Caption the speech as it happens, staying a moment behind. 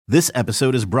This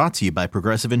episode is brought to you by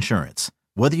Progressive Insurance.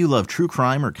 Whether you love true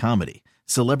crime or comedy,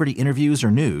 celebrity interviews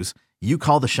or news, you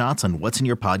call the shots on what's in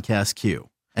your podcast queue.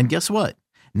 And guess what?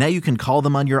 Now you can call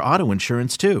them on your auto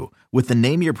insurance too with the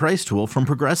Name Your Price tool from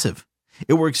Progressive.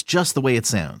 It works just the way it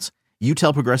sounds. You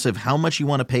tell Progressive how much you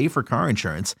want to pay for car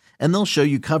insurance, and they'll show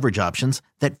you coverage options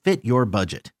that fit your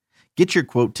budget. Get your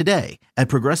quote today at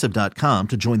Progressive.com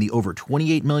to join the over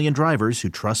 28 million drivers who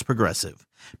trust Progressive.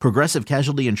 Progressive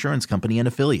Casualty Insurance Company and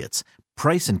Affiliates.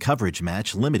 Price and coverage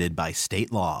match limited by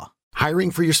state law. Hiring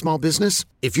for your small business?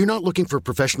 If you're not looking for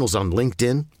professionals on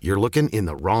LinkedIn, you're looking in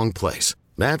the wrong place.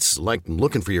 That's like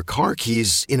looking for your car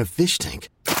keys in a fish tank.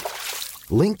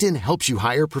 LinkedIn helps you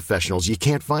hire professionals you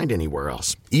can't find anywhere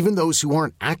else, even those who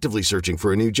aren't actively searching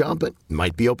for a new job but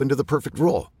might be open to the perfect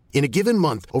role. In a given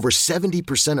month, over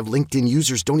 70% of LinkedIn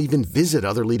users don't even visit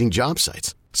other leading job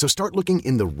sites. So start looking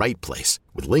in the right place.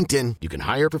 With LinkedIn, you can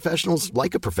hire professionals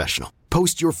like a professional.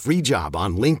 Post your free job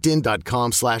on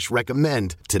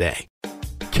linkedin.com/recommend today.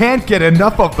 Can't get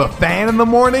enough of the Fan in the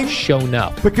morning? Shown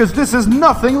up. Because this is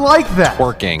nothing like that.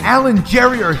 Working. Al and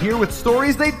Jerry are here with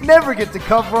stories they'd never get to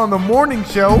cover on the morning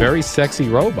show. Very sexy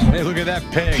robot. Hey, look at that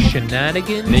pig.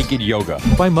 Shenanigans. Naked yoga.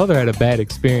 My mother had a bad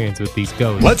experience with these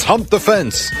ghosts. Let's hump the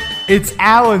fence. It's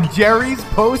Al and Jerry's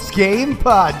Postgame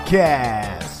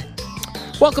Podcast.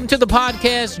 Welcome to the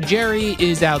podcast. Jerry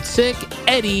is out sick.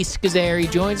 Eddie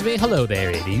Scazzeri joins me. Hello there,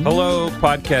 Eddie. Hello,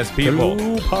 podcast people.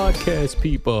 Hello, podcast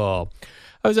people.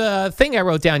 It was a thing I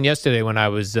wrote down yesterday when I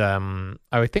was,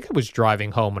 I think I was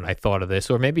driving home when I thought of this,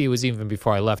 or maybe it was even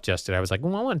before I left yesterday. I was like,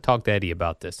 well, I want to talk to Eddie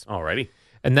about this. Alrighty.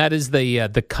 And that is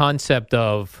the concept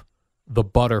of the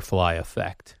butterfly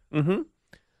effect,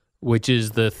 which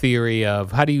is the theory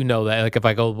of, how do you know that? Like if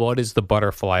I go, what is the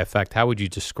butterfly effect? How would you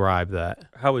describe that?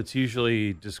 How it's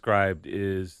usually described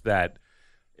is that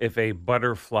if a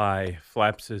butterfly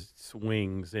flaps its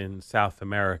wings in South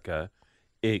America,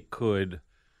 it could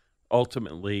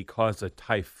ultimately cause a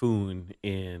typhoon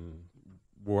in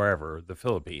wherever, the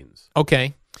Philippines.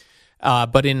 Okay.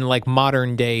 But in like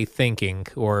modern day thinking,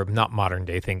 or not modern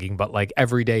day thinking, but like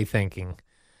everyday thinking,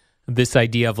 this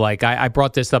idea of like, I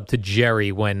brought this up to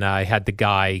Jerry when I had the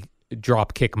guy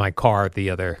drop kick my car the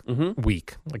other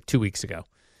week, like 2 weeks ago.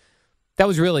 That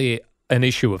was really an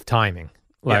issue of timing,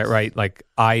 Yes. right? Like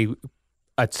I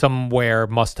at somewhere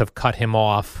must have cut him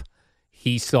off.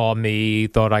 He saw me,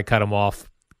 thought I cut him off,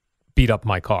 beat up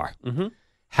my car.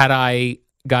 Had I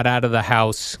got out of the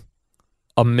house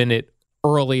a minute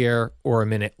earlier or a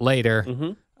minute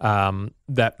later,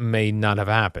 that may not have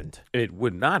happened. It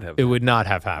would not have. It would not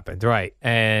have happened, right?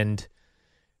 And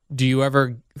do you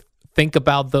ever think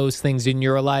about those things in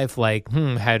your life? Like,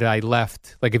 had I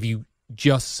left, like if you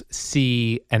just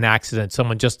see an accident,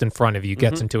 someone just in front of you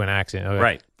gets into an accident. Okay,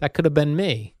 Right. that could have been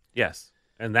me. Yes.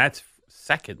 And that's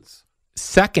seconds.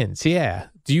 Seconds, yeah.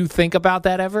 Do you think about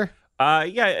that ever?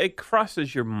 Yeah, it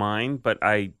crosses your mind, but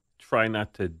I try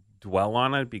not to dwell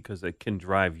on it because it can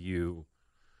drive you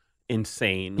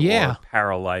insane Yeah. or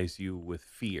paralyze you with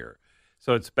fear.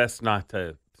 So it's best not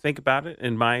to think about it,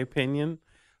 in my opinion.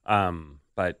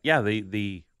 But yeah,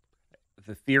 the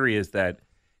theory is that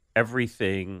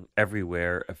everything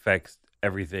everywhere affects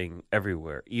everything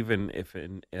everywhere, even if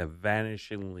in a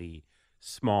vanishingly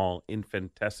small,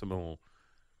 infinitesimal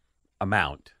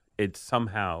amount, it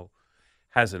somehow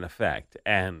has an effect.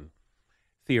 And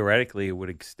theoretically, it would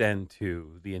extend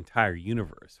to the entire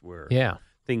universe, where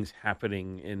things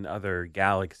happening in other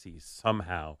galaxies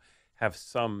somehow have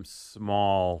some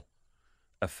small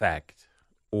effect,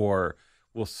 or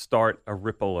will start a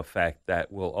ripple effect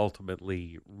that will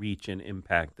ultimately reach and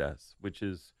impact us, which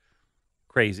is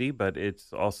crazy, but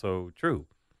it's also true.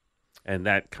 And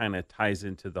that kind of ties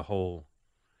into the whole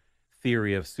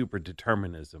theory of super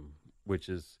determinism, which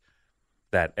is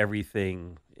that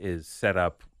everything is set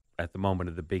up at the moment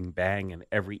of the Big Bang, and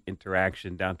every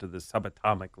interaction down to the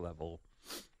subatomic level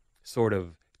sort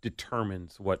of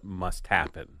determines what must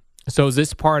happen. So is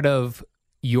this part of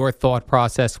your thought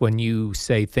process when you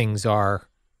say things are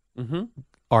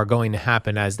going to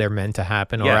happen as they're meant to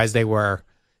happen, or as they were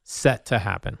set to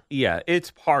happen? Yeah, it's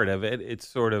part of it. It's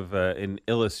sort of an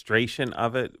illustration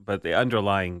of it, but the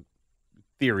underlying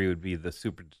theory would be the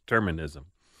super determinism.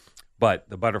 But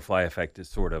the butterfly effect is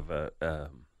sort of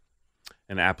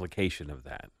an application of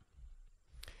that.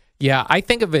 Yeah, I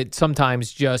think of it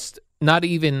sometimes just not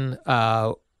even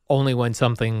only when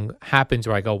something happens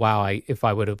where I go, wow, if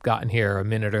I would have gotten here a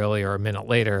minute earlier or a minute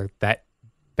later, that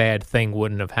bad thing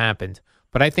wouldn't have happened.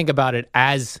 But I think about it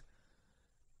as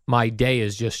my day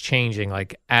is just changing,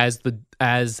 like as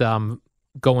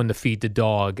going to feed the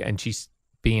dog and she's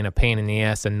being a pain in the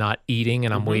ass and not eating,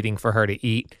 and I'm waiting for her to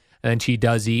eat. and then she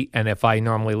does eat. And if I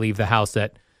normally leave the house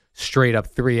at straight up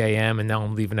 3 a.m. and now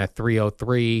I'm leaving at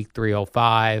 3:03,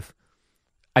 3:05,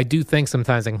 I do think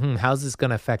sometimes like, how's this going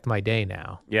to affect my day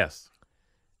now? Yes.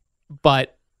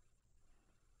 But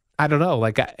I don't know.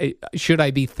 Like, should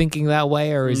I be thinking that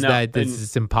way, or is this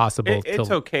is impossible? It's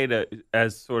okay to,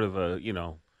 as sort of a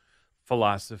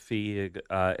philosophy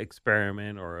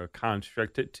experiment or a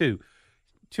construct,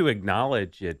 to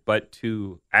acknowledge it, but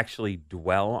to actually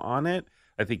dwell on it,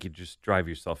 I think you just drive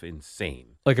yourself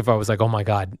insane. Like if I was like, oh my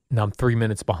God, now I'm 3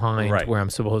 minutes behind where I'm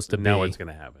supposed to be. Now what's going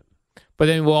to happen? But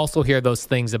then we'll also hear those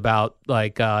things about,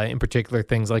 like, in particular,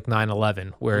 things like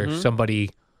 9/11, where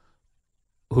somebody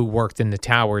who worked in the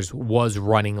towers was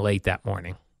running late that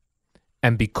morning.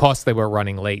 And because they were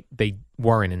running late, they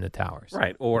weren't in the towers.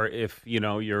 Right. Or if,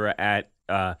 you're at,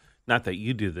 not that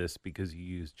you do this because you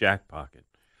use Jackpocket.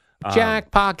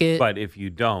 Jackpocket. But if you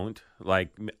don't, like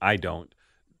I don't,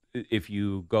 if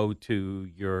you go to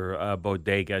your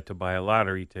bodega to buy a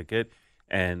lottery ticket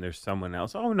and there's someone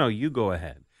else, oh, no, you go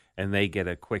ahead. And they get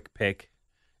a quick pick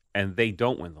and they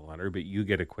don't win the lottery, but you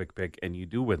get a quick pick and you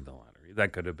do win the lottery.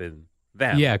 That could have been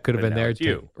them. Yeah, it could have but been now there it's too.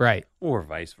 you. Right. Or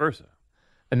vice versa.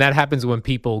 And that happens when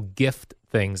people gift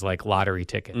things like lottery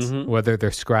tickets, whether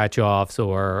they're scratch offs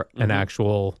or an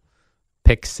actual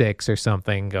pick six or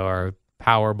something or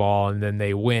Powerball, and then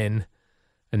they win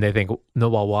and they think, no,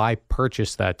 well, I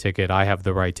purchased that ticket. I have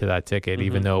the right to that ticket,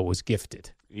 even though it was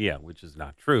gifted. Yeah, which is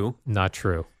not true. Not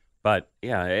true. But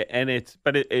yeah, and it's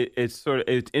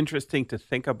it's interesting to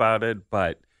think about it,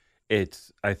 but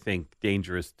it's, I think,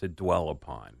 dangerous to dwell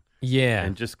upon. Yeah.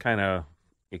 And just kind of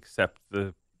accept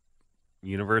the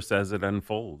universe as it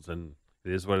unfolds, and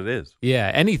it is what it is. Yeah,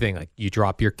 anything like you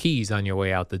drop your keys on your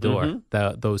way out the door,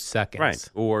 those seconds. Right.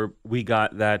 Or we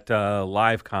got that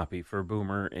live copy for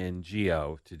Boomer and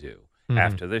Geo to do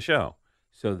after the show.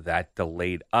 So that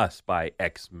delayed us by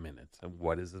X minutes. And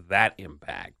what is that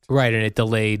impact? Right, and it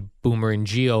delayed Boomer and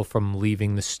Geo from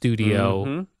leaving the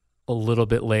studio a little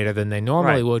bit later than they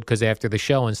normally would, because after the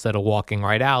show, instead of walking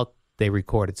right out, they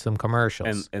recorded some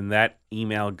commercials. And that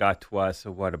email got to us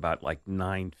at about like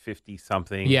 9:50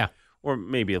 something? Yeah. Or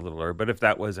maybe a little earlier. But if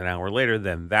that was an hour later,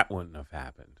 then that wouldn't have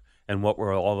happened. And what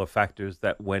were all the factors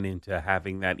that went into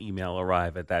having that email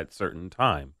arrive at that certain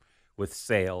time with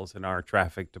sales and our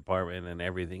traffic department and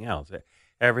everything else?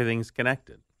 Everything's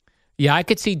connected. Yeah, I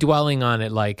could see dwelling on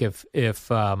it, like if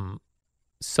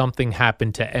something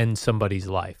happened to end somebody's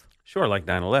life. Sure, like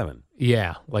 9/11.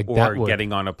 Yeah, like or that would...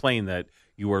 getting on a plane that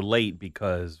you were late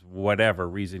because whatever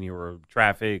reason you were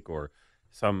traffic, or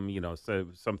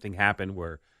something happened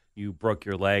where you broke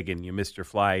your leg and you missed your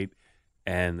flight,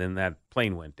 and then that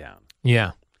plane went down.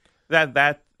 Yeah,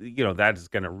 that is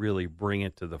going to really bring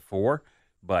it to the fore,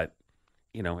 but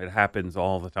it happens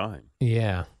all the time.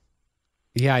 Yeah.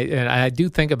 Yeah, and I do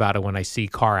think about it when I see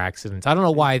car accidents. I don't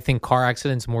know why I think car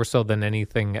accidents more so than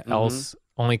anything else,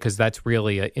 only because that's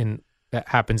really that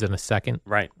happens in a second,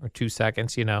 right, or 2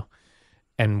 seconds,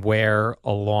 and where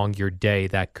along your day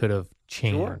that could have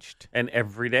changed. Sure. And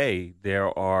every day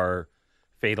there are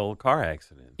fatal car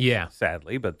accidents. Yeah,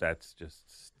 sadly, but that's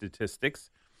just statistics.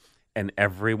 And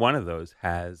every one of those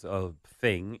has a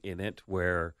thing in it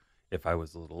where if I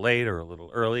was a little late or a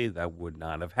little early, that would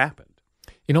not have happened.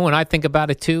 When I think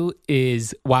about it too,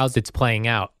 is whilst it's playing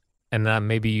out, and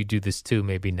maybe you do this too,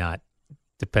 maybe not,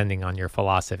 depending on your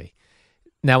philosophy.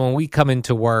 Now, when we come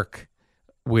into work,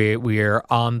 we're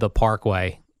on the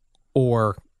Parkway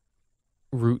or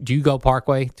route. Do you go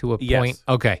Parkway to a point? Yes.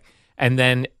 Okay. And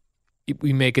then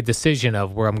we make a decision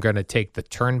of where I'm going to take the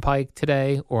Turnpike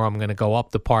today, or I'm going to go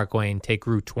up the Parkway and take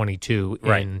Route 22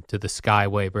 into the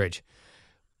Skyway Bridge.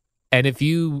 And if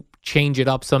you change it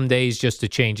up some days just to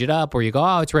change it up, or you go,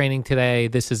 oh, it's raining today,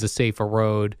 this is a safer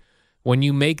road. When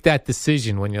you make that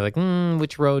decision, when you're like,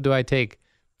 which road do I take?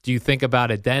 Do you think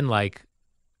about it then like,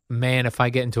 man, if I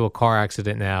get into a car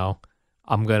accident now,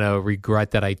 I'm going to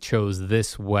regret that I chose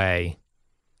this way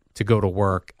to go to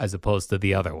work as opposed to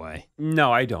the other way?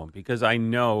 No, I don't, because I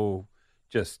know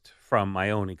just from my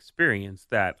own experience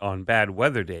that on bad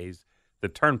weather days, the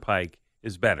Turnpike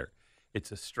is better.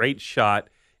 It's a straight shot.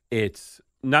 It's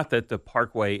not that the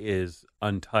Parkway is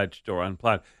untouched or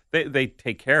unplowed. They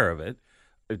take care of it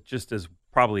just as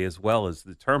probably as well as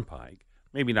the Turnpike.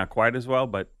 Maybe not quite as well,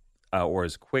 but or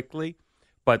as quickly.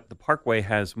 But the Parkway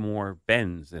has more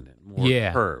bends in it,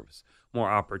 more curves, more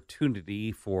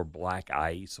opportunity for black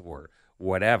ice or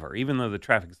whatever. Even though the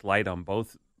traffic's light on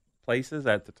both places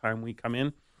at the time we come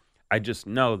in, I just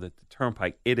know that the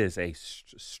Turnpike, it is a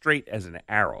straight as an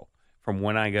arrow from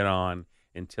when I get on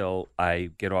until I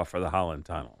get off for the Holland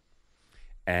Tunnel.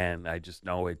 And I just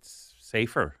know it's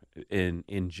safer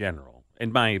in general,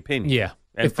 in my opinion. Yeah.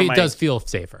 And It does feel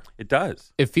safer. It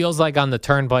does. It feels like on the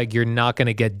turnpike, you're not going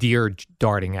to get deer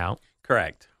darting out,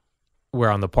 Correct. where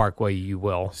on the parkway you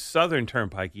will. Southern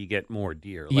Turnpike, you get more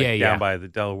deer, like down by the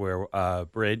Delaware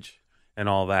Bridge and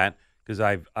all that. Because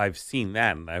I've seen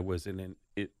that, and I was in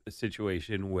a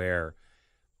situation where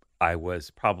I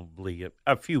was probably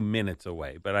a few minutes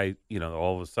away, but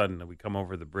all of a sudden we come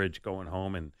over the bridge going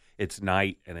home, and it's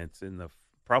night, and it's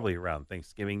probably around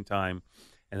Thanksgiving time,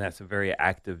 and that's a very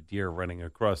active deer running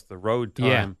across the road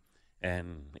time,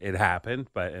 and it happened,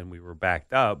 and we were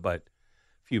backed up, but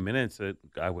a few minutes,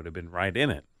 I would have been right in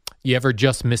it. You ever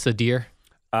just miss a deer?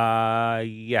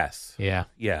 Yes. Yeah.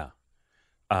 Yeah.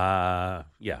 I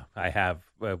have.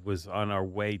 Was on our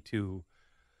way to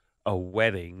a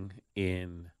wedding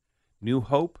in New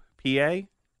Hope, PA,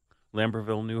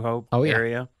 Lambertville, New Hope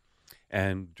area,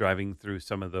 and driving through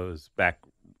some of those back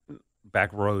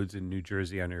roads in New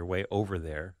Jersey on your way over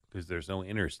there, because there's no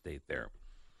interstate there.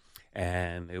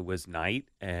 And it was night,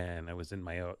 and I was in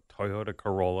my Toyota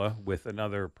Corolla with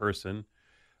another person.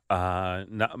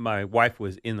 My wife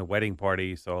was in the wedding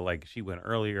party, so she went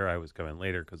earlier. I was coming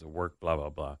later because of work, blah, blah,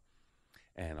 blah.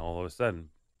 And all of a sudden,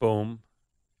 boom,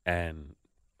 and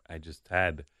I just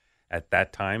had, at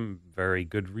that time, very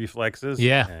good reflexes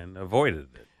and avoided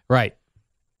it. Right.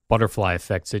 Butterfly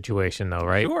effect situation, though,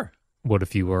 right? Sure. What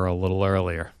if you were a little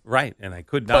earlier? Right, and I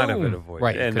could not have avoided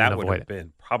right, it. And that would have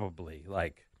been probably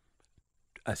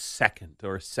a second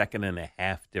or a second and a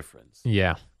half difference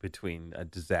between a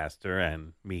disaster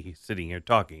and me sitting here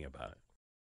talking about it.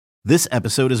 This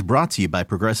episode is brought to you by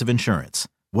Progressive Insurance.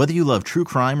 Whether you love true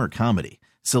crime or comedy,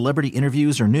 celebrity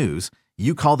interviews or news,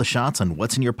 you call the shots on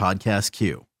what's in your podcast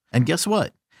queue. And guess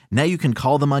what? Now you can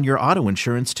call them on your auto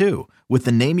insurance too, with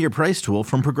the Name Your Price tool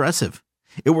from Progressive.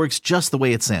 It works just the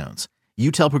way it sounds.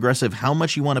 You tell Progressive how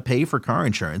much you want to pay for car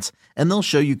insurance, and they'll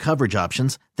show you coverage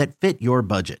options that fit your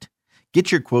budget.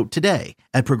 Get your quote today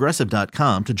at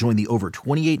Progressive.com to join the over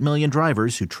 28 million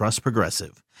drivers who trust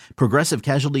Progressive. Progressive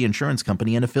Casualty Insurance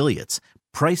Company and Affiliates.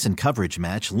 Price and coverage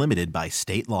match limited by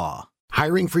state law.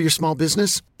 Hiring for your small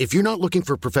business? If you're not looking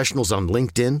for professionals on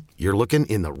LinkedIn, you're looking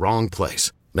in the wrong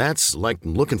place. That's like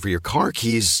looking for your car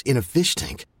keys in a fish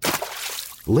tank.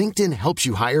 LinkedIn helps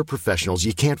you hire professionals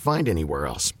you can't find anywhere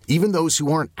else, even those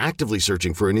who aren't actively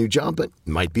searching for a new job but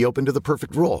might be open to the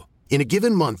perfect role. In a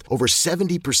given month, over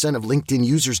 70% of LinkedIn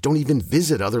users don't even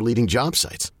visit other leading job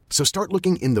sites. So start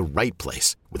looking in the right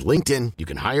place. With LinkedIn, you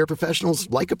can hire professionals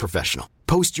like a professional.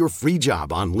 Post your free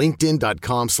job on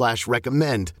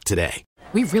linkedin.com/recommend today.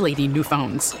 We really need new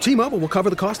phones. T-Mobile will cover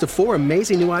the cost of 4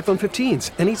 amazing new iPhone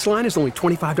 15s, and each line is only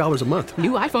 $25 a month.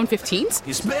 New iPhone 15s?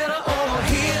 It's better over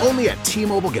here. Only at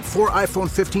T-Mobile, get 4 iPhone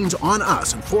 15s on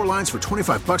us and 4 lines for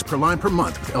 $25 per line per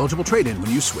month with eligible trade-in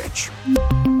when you switch.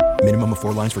 Minimum of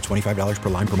 4 lines for $25 per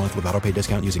line per month with autopay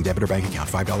discount using debit or bank account.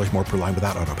 $5 more per line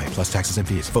without autopay, plus taxes and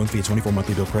fees. Phone fee at 24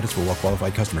 monthly bill credits for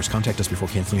well-qualified customers. Contact us before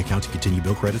canceling account to continue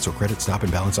bill credits or credit stop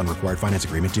and balance on required finance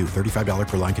agreement due. $35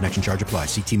 per line connection charge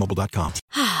applies. See T-Mobile.com.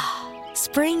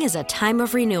 Spring is a time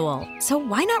of renewal, so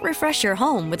why not refresh your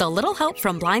home with a little help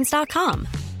from Blinds.com?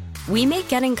 We make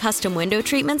getting custom window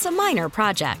treatments a minor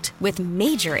project with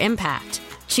major impact.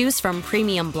 Choose from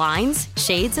premium blinds,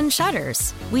 shades, and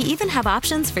shutters. We even have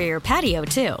options for your patio,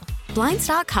 too.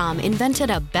 Blinds.com invented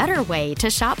a better way to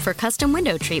shop for custom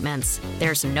window treatments.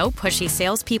 There's no pushy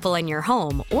salespeople in your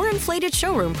home or inflated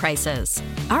showroom prices.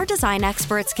 Our design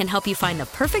experts can help you find the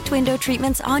perfect window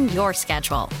treatments on your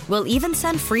schedule. We'll even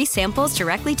send free samples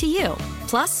directly to you.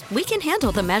 Plus, we can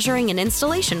handle the measuring and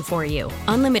installation for you.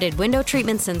 Unlimited window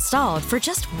treatments installed for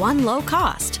just one low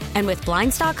cost. And with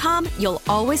Blinds.com, you'll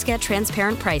always get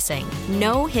transparent pricing.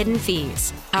 No hidden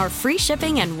fees. Our free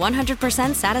shipping and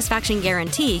 100% satisfaction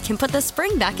guarantee can put the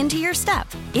spring back into your step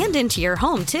and into your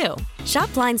home, too.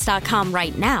 Shop Blinds.com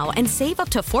right now and save up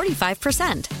to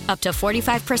 45%. Up to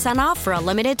 45% off for a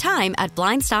limited time at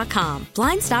Blinds.com.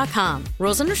 Blinds.com.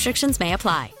 Rules and restrictions may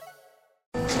apply.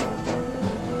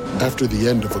 After the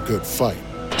end of a good fight,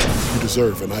 you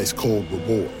deserve an ice-cold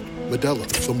reward. Modelo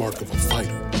is the mark of a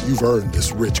fighter. You've earned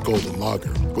this rich golden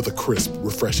lager with a crisp,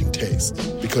 refreshing taste.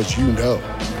 Because you know,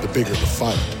 the bigger the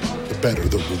fight, the better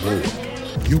the reward.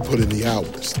 You put in the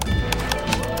hours,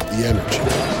 the energy,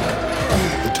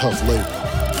 the tough labor.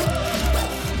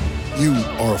 You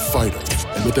are a fighter,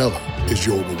 and Modelo is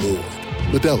your reward.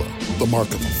 Modelo, the mark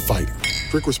of a fighter.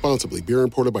 Drink responsibly. Beer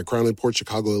imported by Crown Imports,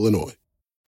 Chicago, Illinois.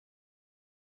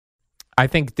 I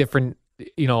think on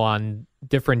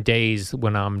different days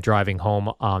when I'm driving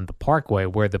home on the Parkway,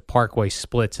 where the Parkway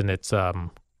splits and it's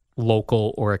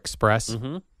local or express,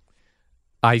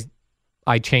 I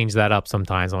I change that up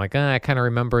sometimes. I'm like, I kind of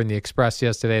remember in the Express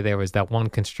yesterday there was that one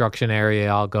construction area.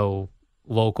 I'll go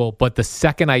local. But the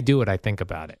second I do it, I think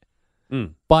about it.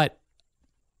 But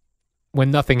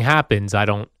when nothing happens, I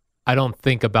don't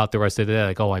think about the rest of the day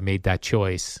like, oh, I made that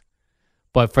choice.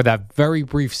 But for that very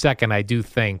brief second, I do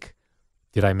think,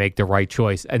 did I make the right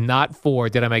choice? And not for,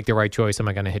 did I make the right choice? Am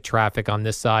I going to hit traffic on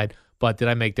this side? But did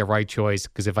I make the right choice?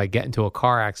 Because if I get into a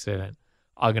car accident,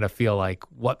 I'm going to feel like,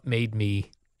 what made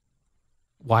me,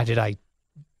 why did I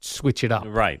switch it up?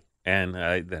 Right. And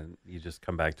then you just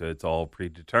come back to it's all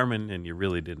predetermined and you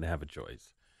really didn't have a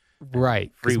choice.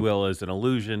 Right. Free will is an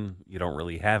illusion. You don't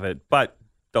really have it, but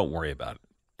don't worry about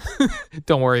it.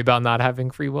 Don't worry about not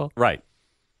having free will? Right.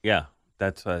 Yeah.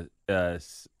 That's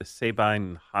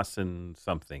Sabine Hassan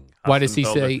something. Why does he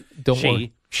say, don't she,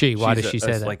 worry? She, why does she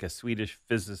say that? Like a Swedish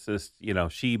physicist,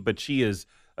 but she is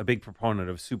a big proponent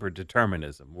of super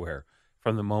determinism, where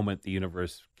from the moment the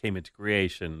universe came into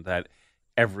creation, that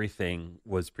everything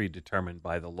was predetermined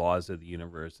by the laws of the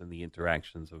universe and the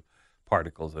interactions of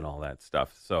particles and all that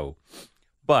stuff. So,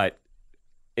 but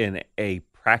in a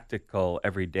practical,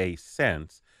 everyday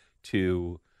sense,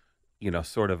 to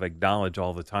sort of acknowledge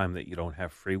all the time that you don't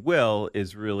have free will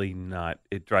is really not,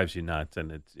 it drives you nuts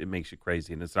and it makes you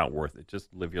crazy and it's not worth it.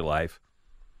 Just live your life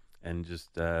and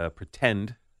just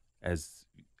pretend as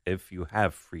if you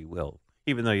have free will,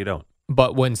 even though you don't.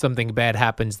 But when something bad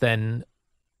happens, then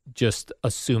just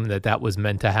assume that was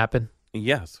meant to happen?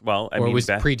 Yes. Well, or it was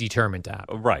predetermined to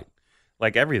happen. Right.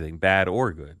 Like everything, bad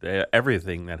or good.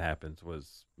 Everything that happens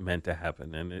was meant to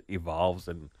happen and it evolves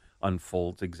and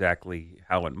unfolds exactly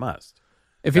how it must.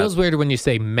 It feels weird when you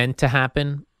say meant to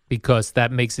happen, because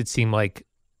that makes it seem like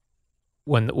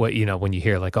when you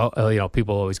hear like,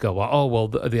 people always go,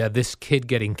 this kid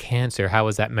getting cancer, how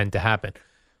is that meant to happen?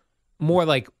 More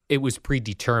like it was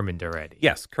predetermined already.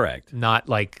 Yes, correct. Not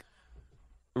like,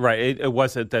 right. It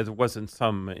wasn't, there wasn't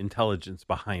some intelligence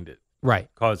behind it. Right.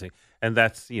 Causing, and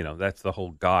that's the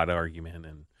whole God argument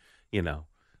and,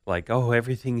 like, oh,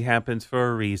 everything happens for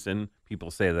a reason.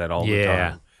 People say that all the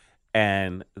time.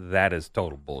 And that is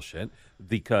total bullshit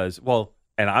because,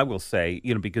 and I will say,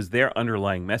 because their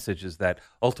underlying message is that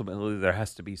ultimately there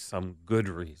has to be some good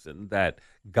reason that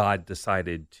God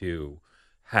decided to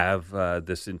have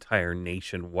this entire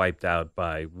nation wiped out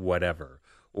by whatever,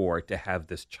 or to have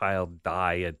this child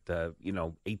die at,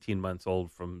 18 months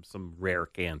old from some rare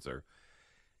cancer.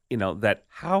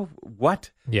 How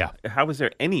is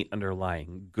there any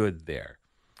underlying good there?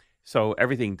 So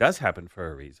everything does happen for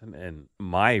a reason. And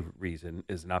my reason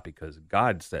is not because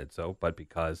God said so, but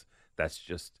because that's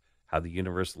just how the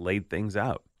universe laid things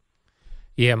out.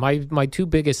 Yeah. My two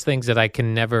biggest things that I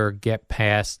can never get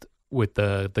past with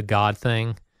the God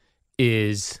thing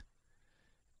is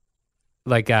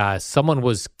like someone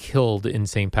was killed in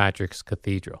St. Patrick's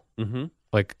Cathedral. Mm-hmm.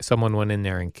 Like someone went in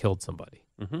there and killed somebody.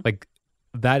 Mm-hmm. Like,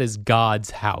 that is God's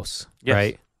house, yes.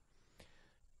 right?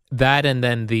 That and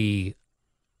then the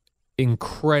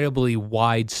incredibly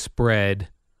widespread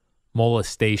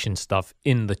molestation stuff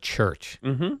in the church.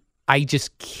 Mm-hmm. I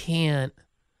just can't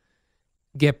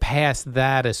get past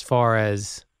that as far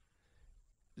as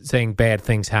saying bad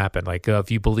things happen. Like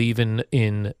if you believe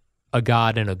in a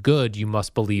God and a good, you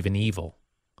must believe in evil.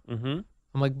 Mm-hmm.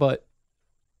 I'm like, but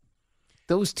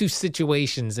those two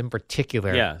situations in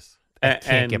particular. Yes. I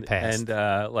can't get past.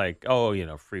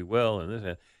 And free will and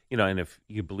this, and if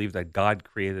you believe that God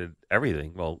created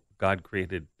everything, well, God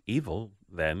created evil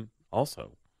then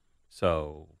also.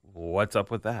 So what's up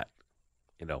with that?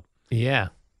 Yeah.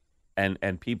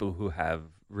 And people who have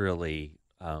really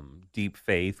deep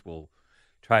faith will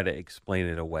try to explain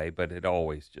it away, but it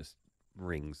always just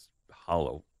rings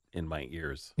hollow in my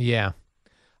ears. Yeah.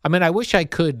 I mean, I wish I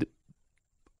could.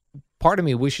 Part of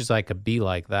me wishes I could be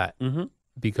like that. Mm-hmm.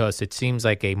 Because it seems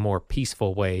like a more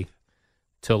peaceful way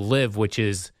to live, which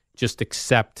is just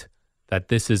accept that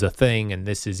this is a thing and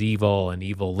this is evil and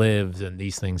evil lives and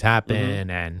these things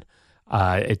happen, and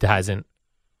it hasn't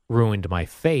ruined my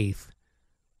faith.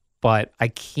 But I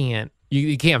can't,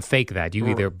 you can't fake that. You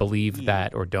either believe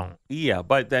that or don't. Yeah,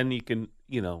 but then you can,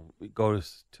 go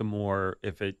to more,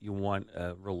 you want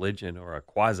a religion or a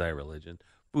quasi-religion.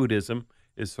 Buddhism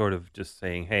is sort of just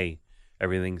saying, hey,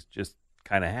 everything's just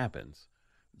kind of happens.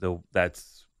 Though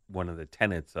that's one of the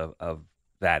tenets of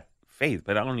that faith,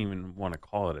 but I don't even want to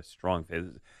call it a strong faith.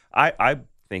 I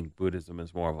think Buddhism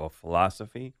is more of a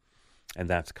philosophy, and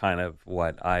that's kind of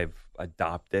what I've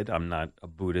adopted. I'm not a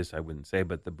Buddhist, I wouldn't say,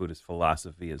 but the Buddhist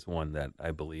philosophy is one that I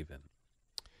believe in.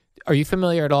 Are you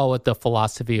familiar at all with the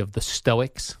philosophy of the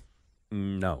Stoics?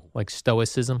 No. Like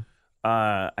Stoicism?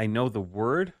 I know the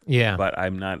word, yeah, but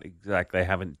I'm not exactly, I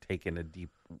haven't taken a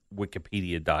deep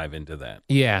Wikipedia dive into that.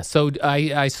 Yeah. So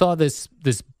I saw this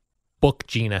book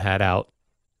Gina had out.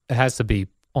 It has to be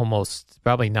almost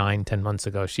probably 9-10 months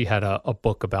ago. She had a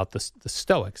book about the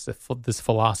Stoics, this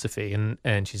philosophy,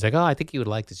 and she's like, "Oh, I think you would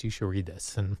like this. You should read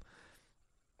this." And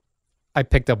I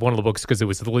picked up one of the books because it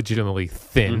was legitimately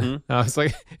thin. Mm-hmm. I was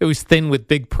like, it was thin with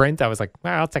big print. I was like,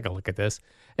 well, I'll take a look at this,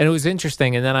 and it was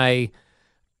interesting. And then I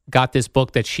got this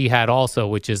book that she had also,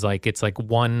 which is like it's like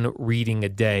one reading a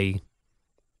day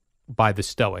by the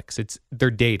Stoics.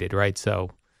 They're dated, right? So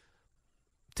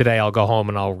today I'll go home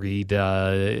and I'll read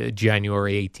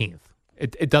January 18th.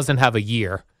 It doesn't have a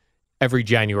year. Every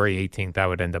January 18th, I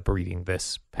would end up reading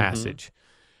this passage. Mm-hmm.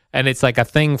 And it's like a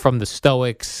thing from the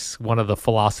Stoics, one of the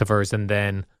philosophers, and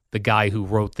then the guy who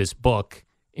wrote this book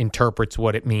interprets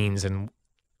what it means and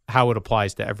how it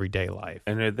applies to everyday life.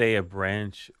 And are they a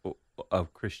branch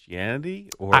of Christianity?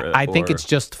 I think it's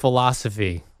just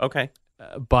philosophy. Okay.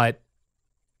 But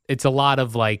it's a lot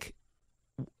of like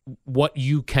what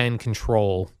you can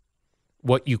control,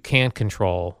 what you can't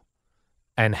control,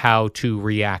 and how to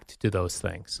react to those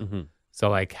things. Mm-hmm. So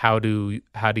like how do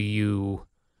you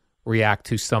react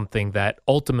to something that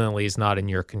ultimately is not in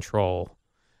your control,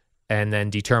 and then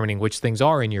determining which things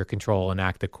are in your control and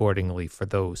act accordingly for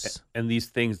those. And these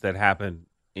things that happen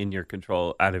in your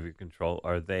control, out of your control,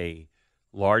 are they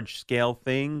large scale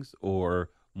things or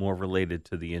more related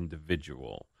to the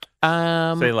individual?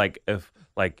 Say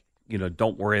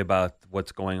don't worry about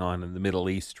what's going on in the Middle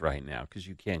East right now because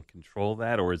you can't control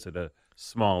that, or is it a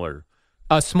smaller?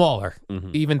 Smaller. Mm-hmm.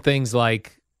 Even things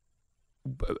like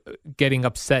getting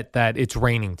upset that it's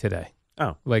raining today.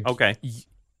 Oh, like okay.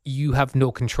 You have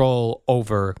no control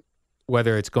over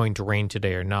whether it's going to rain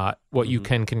today or not. What Mm-hmm. you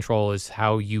can control is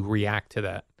how you react to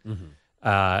that.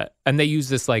 Mm-hmm. And they use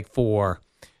this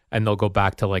and they'll go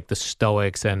back to like the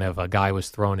Stoics, and if a guy was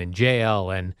thrown in jail,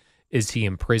 and is he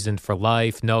imprisoned for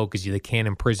life? No, because they can't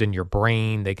imprison your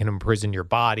brain. They can imprison your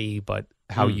body, but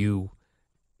how you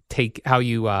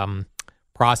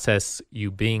process you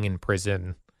being in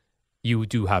prison, you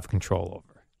do have control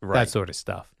over. Right. That sort of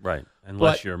stuff. Right.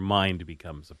 Unless your mind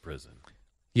becomes a prison.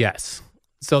 Yes.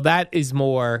 So that is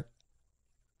more,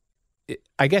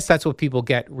 I guess that's what people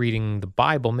get reading the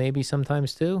Bible maybe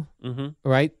sometimes too,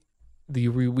 right?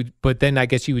 But then I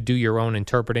guess you would do your own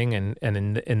interpreting, and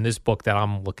in this book that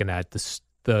I'm looking at, this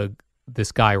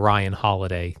guy Ryan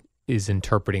Holiday is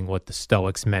interpreting what the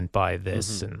Stoics meant by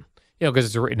this, and because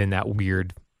it's written in that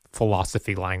weird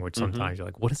philosophy language. Sometimes you're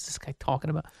like, what is this guy talking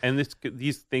about? And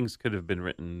these things could have been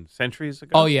written centuries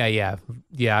ago. Oh yeah.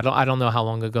 I don't know how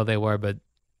long ago they were, but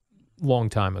long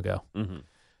time ago.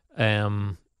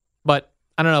 But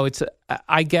I don't know.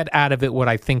 I get out of it what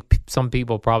I think some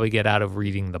people probably get out of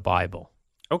reading the Bible.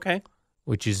 Okay.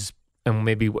 Which is, and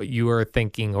maybe what you are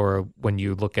thinking, or when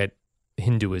you look at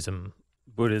Hinduism,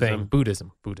 Buddhism.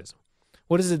 Buddhism.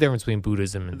 What is the difference between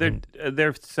Buddhism and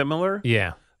they're similar?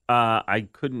 Yeah. I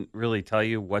couldn't really tell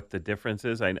you what the difference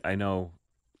is. I know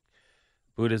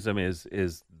Buddhism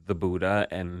is the Buddha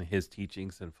and his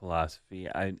teachings and philosophy.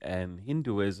 And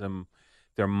Hinduism,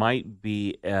 there might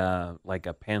be like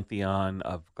a pantheon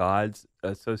of gods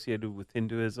associated with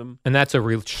Hinduism. And that's a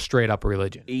real straight up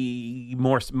religion.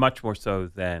 Much more so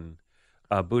than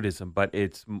Buddhism, but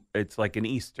it's like an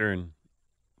Eastern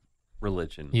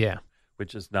religion. Yeah.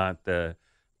 Which is not the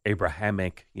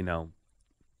Abrahamic,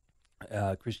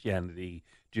 Christianity,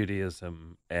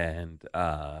 Judaism, and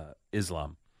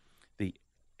Islam, the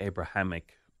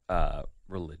Abrahamic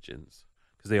religions,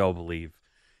 because they all believe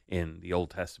in the Old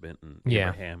Testament and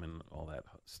Abraham and all that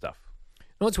stuff. You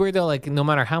know what's weird though? Like no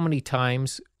matter how many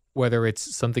times, whether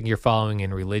it's something you're following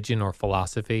in religion or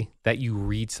philosophy, that you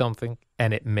read something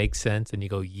and it makes sense and you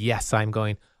go, yes, I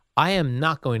am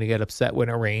not going to get upset when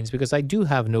it rains because I do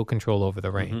have no control over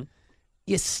the rain.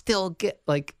 You still get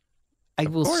I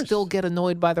will still get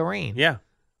annoyed by the rain. Yeah.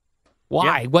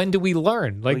 Why? Yeah. When do we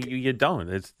learn? Like you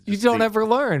don't. You don't ever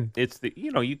learn. It's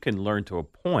you can learn to a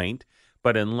point,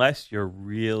 but unless you're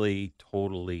really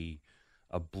totally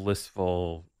a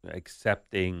blissful,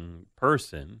 accepting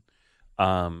person,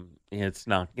 it's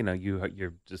not.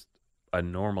 You're just a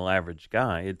normal, average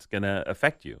guy. It's gonna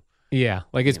affect you. Yeah,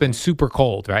 like it's been super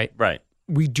cold, right? Right.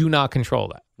 We do not control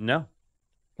that. No.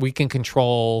 We can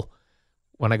control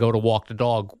when I go to walk the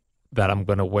dog that I'm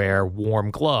going to wear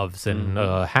warm gloves and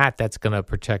a hat that's going to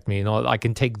protect me. I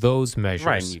can take those measures.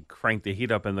 Right, and you crank the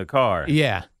heat up in the car.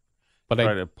 Yeah. But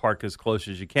try to park as close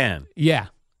as you can. Yeah,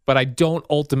 but I don't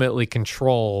ultimately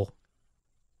control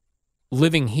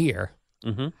living here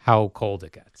how cold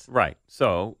it gets. Right.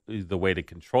 So the way to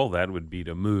control that would be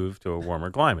to move to a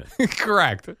warmer climate.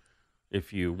 Correct.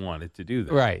 If you wanted to do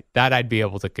that. Right. That I'd be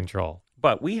able to control.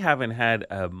 But we haven't had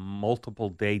a multiple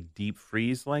day deep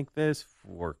freeze like this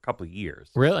for a couple of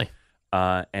years. Really?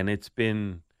 And it's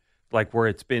been like where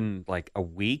it's been like a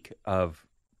week of,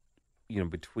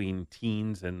 between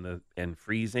teens and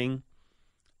freezing.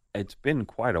 It's been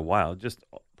quite a while, just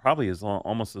probably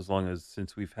almost as long as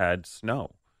since we've had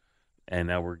snow. And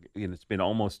now it's been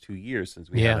almost 2 years since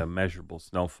we had a measurable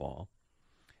snowfall.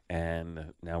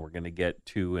 And now we're going to get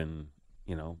 2 in,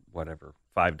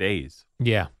 5 days.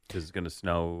 Yeah. Because it's going to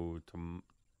snow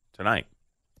tonight.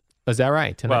 Is that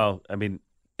right? Tonight? Well, I mean,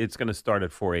 it's going to start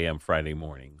at 4 a.m. Friday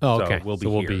morning. Oh, okay. So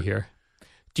we'll be here.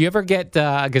 Do you ever get,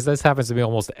 because this happens to me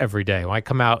almost every day, when I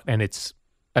come out and it's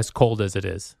as cold as it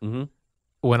is,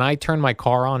 when I turn my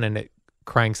car on and it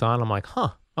cranks on, I'm like,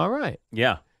 all right.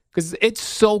 Yeah. Because it's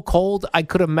so cold, I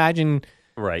could imagine.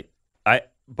 Right.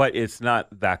 But it's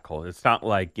not that cold. It's not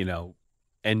like,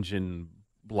 engine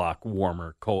block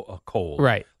warmer cold.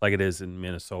 Right. Like it is in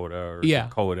Minnesota or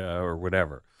Dakota or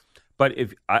whatever. But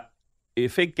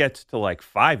if it gets to like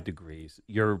 5 degrees,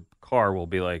 your car will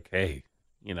be like, hey,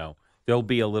 there'll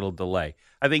be a little delay.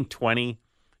 I think 20,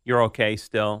 you're okay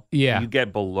still. Yeah. You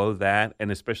get below that,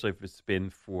 and especially if it's been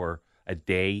for a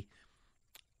day,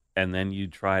 and then you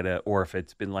try to, or if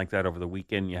it's been like that over the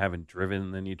weekend, you haven't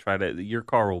driven, then you try to, your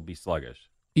car will be sluggish.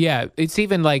 Yeah, it's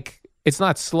even like, it's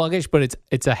not sluggish, but it's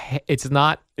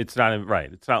not. It's not,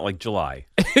 right. It's not like July.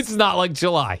 It's not like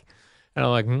July. And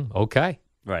I'm like, okay.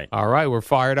 Right. All right, we're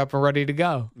fired up and ready to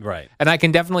go. Right. And I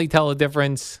can definitely tell a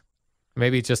difference.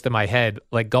 Maybe it's just in my head,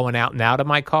 like going out and out of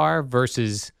my car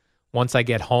versus once I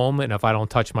get home, and if I don't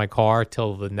touch my car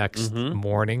till the next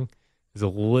morning, is a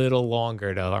little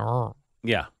longer to.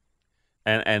 Yeah.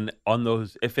 And on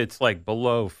those, if it's like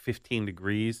below 15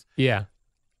 degrees,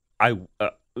 I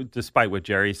despite what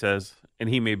Jerry says, and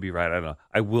he may be right, I don't know,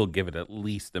 I will give it at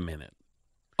least a minute.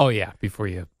 Oh yeah, before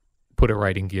you put it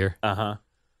right in gear.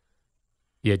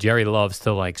 Yeah, Jerry loves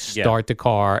to like start the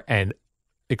car and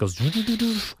it goes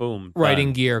boom, right done.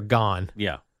 in gear, gone.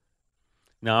 Yeah.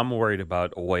 Now I'm worried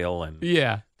about oil and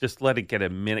just let it get a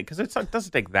minute, because it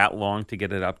doesn't take that long to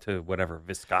get it up to whatever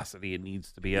viscosity it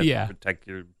needs to be at to protect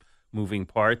your moving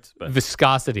parts. But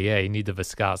viscosity, you need the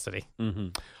viscosity. Mm-hmm.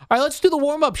 All right, let's do the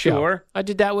warm-up show. Sure. I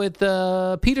did that with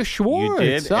Peter Schwartz. You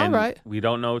did. All and right. We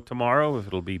don't know tomorrow if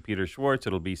it'll be Peter Schwartz,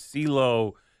 it'll be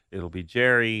CeeLo, it'll be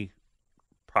Jerry,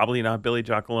 probably not Billy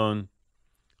Giacalone,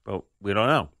 but we don't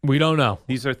know. We don't know.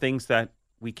 These are things that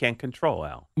we can't control,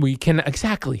 Al. We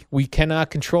cannot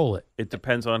control it. It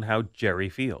depends on how Jerry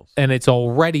feels. And it's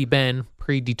already been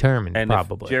predetermined, and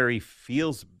probably. If Jerry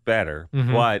feels better,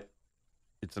 but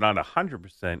it's not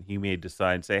 100%, he may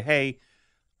decide, say, hey,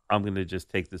 I'm going to just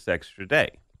take this extra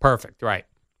day. Perfect, right.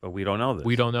 But we don't know this.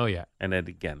 We don't know yet. And then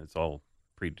again, it's all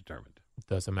predetermined. It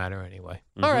doesn't matter anyway.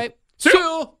 All right. See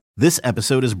you. This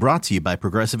episode is brought to you by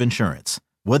Progressive Insurance.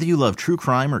 Whether you love true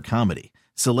crime or comedy,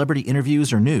 celebrity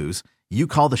interviews or news, you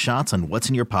call the shots on what's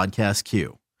in your podcast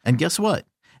queue. And guess what?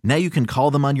 Now you can call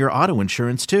them on your auto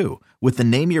insurance too with the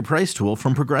Name Your Price tool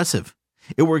from Progressive.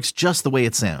 It works just the way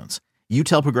it sounds. You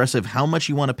tell Progressive how much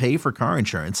you want to pay for car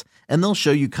insurance, and they'll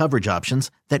show you coverage options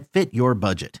that fit your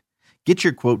budget. Get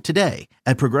your quote today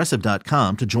at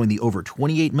Progressive.com to join the over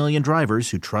 28 million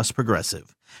drivers who trust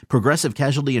Progressive. Progressive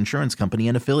Casualty Insurance Company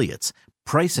and Affiliates.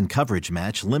 Price and coverage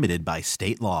match limited by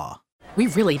state law. We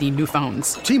really need new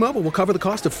phones. T-Mobile will cover the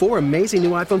cost of 4 amazing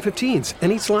new iPhone 15s, and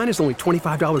each line is only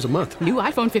 $25 a month. New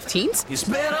iPhone 15s? It's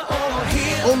better over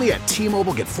here. Only at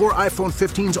T-Mobile, get 4 iPhone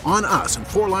 15s on us and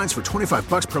 4 lines for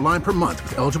 $25 per line per month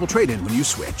with eligible trade-in when you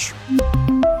switch.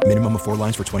 Minimum of 4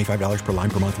 lines for $25 per line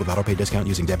per month with autopay discount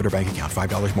using debit or bank account.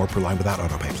 $5 more per line without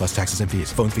autopay, plus taxes and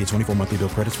fees. Phone fee at 24 monthly bill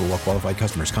credits for well-qualified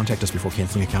customers. Contact us before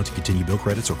canceling account to continue bill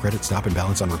credits or credit stop and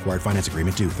balance on required finance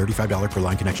agreement due. $35 per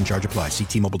line connection charge applies. See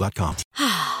T-Mobile.com.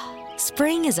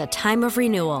 Spring is a time of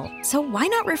renewal, so why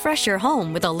not refresh your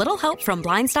home with a little help from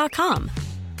Blinds.com?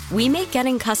 We make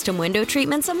getting custom window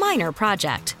treatments a minor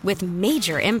project with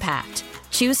major impact.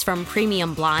 Choose from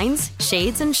premium blinds,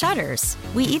 shades, and shutters.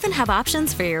 We even have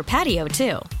options for your patio,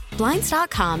 too.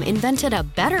 Blinds.com invented a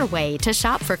better way to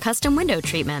shop for custom window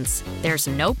treatments. There's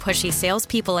no pushy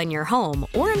salespeople in your home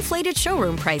or inflated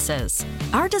showroom prices.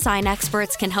 Our design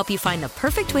experts can help you find the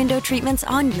perfect window treatments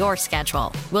on your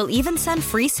schedule. We'll even send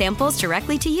free samples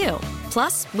directly to you.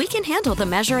 Plus, we can handle the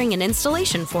measuring and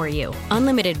installation for you.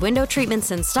 Unlimited window treatments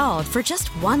installed for just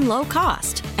one low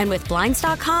cost. And with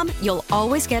Blinds.com, you'll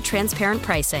always get transparent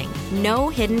pricing. No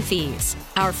hidden fees.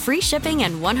 Our free shipping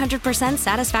and 100%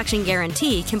 satisfaction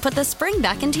guarantee can put the spring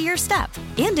back into your step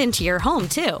and into your home,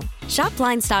 too. Shop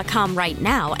Blinds.com right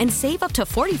now and save up to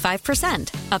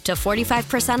 45%. Up to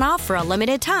 45% off for a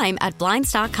limited time at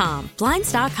Blinds.com.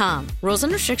 Blinds.com. Rules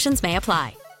and restrictions may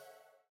apply.